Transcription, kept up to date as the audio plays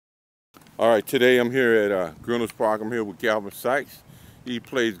All right, today I'm here at Grinnell's Park. I'm here with Calvin Sykes. He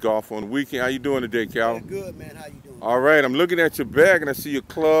plays golf on the weekend. How you doing today, Calvin? Yeah, good, man. How you doing? All right, I'm looking at your bag and I see your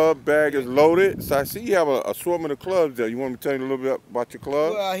club bag is loaded. So I see you have an assortment of clubs there. You want me to tell you a little bit about your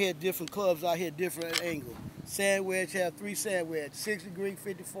club? Well, I hit different clubs. I hit different angles. Sand wedge have 3 sand wedge, 60-degree,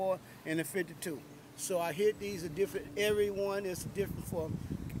 54, and a 52. So I hit these are different. Every one is different for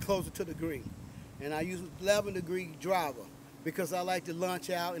closer to the green. And I use 11-degree driver because I like to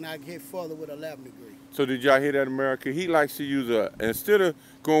launch out and I can hit further with 11-degree. So did y'all hear that, America? He likes to use instead of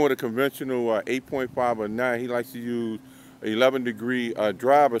going with a conventional 8.5 or 9, he likes to use an 11-degree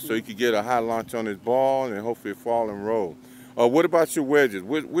driver so he could get a high launch on his ball and hopefully fall and roll. What about your wedges?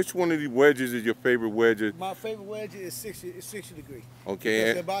 Which one of these wedges is your favorite wedges? My favorite wedge is 60 degree. Okay.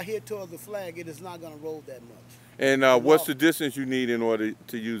 Because if I hit towards the flag, it is not going to roll that much. And what's the distance you need in order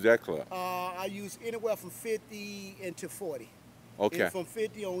to use that club? I use anywhere from 50 into 40. Okay. And from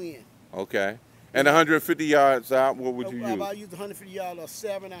 50 on in. Okay. And 150 yards out, what would you use? I use 150 yards or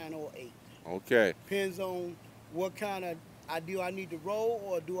 7 iron or 8. Okay. Depends on what kind of I need to roll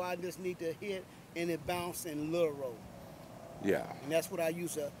or do I just need to hit and it bounce and little roll. Yeah. And that's what I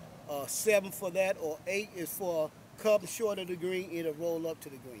use a 7 for that, or 8 is for cup short of the green, it'll roll up to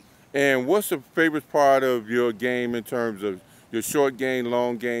the green. And what's the favorite part of your game in terms of your short game,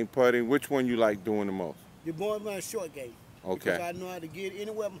 long game, putting? Which one you like doing the most? You're born my short game. Okay. Because I know how to get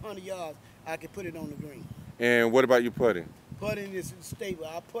anywhere from 100 yards, I can put it on the green. And what about your putting? Putting is stable.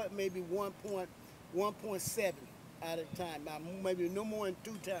 I put maybe 1.7 at a time, maybe no more than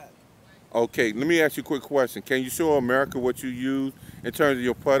 2 times. Okay, let me ask you a quick question. Can you show America what you use in terms of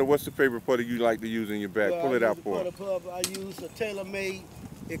your putter? What's the favorite putter you like to use in your bag? Well, Pull it out for us. I use a tailor-made,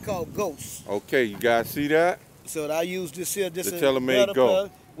 it's called Ghost. Okay, you guys see that? So I use this here, The tailor-made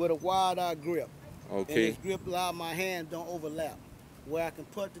Ghost. With a wide-eye grip. Okay. And this grip allows my hands don't overlap, where I can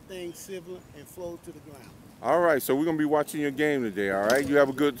put the thing civil and flow to the ground. All right, so we're gonna be watching your game today. All right, you have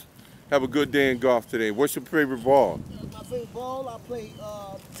a good day in golf today. What's your favorite ball? My favorite ball, I play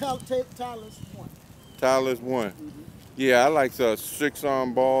Tyler's 1. Tyler's 1. Yeah, I like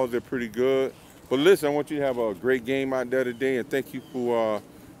 6-arm balls. They're pretty good. But listen, I want you to have a great game out there today, and thank you for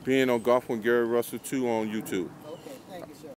being on Golf with Gary Russell 2 on YouTube.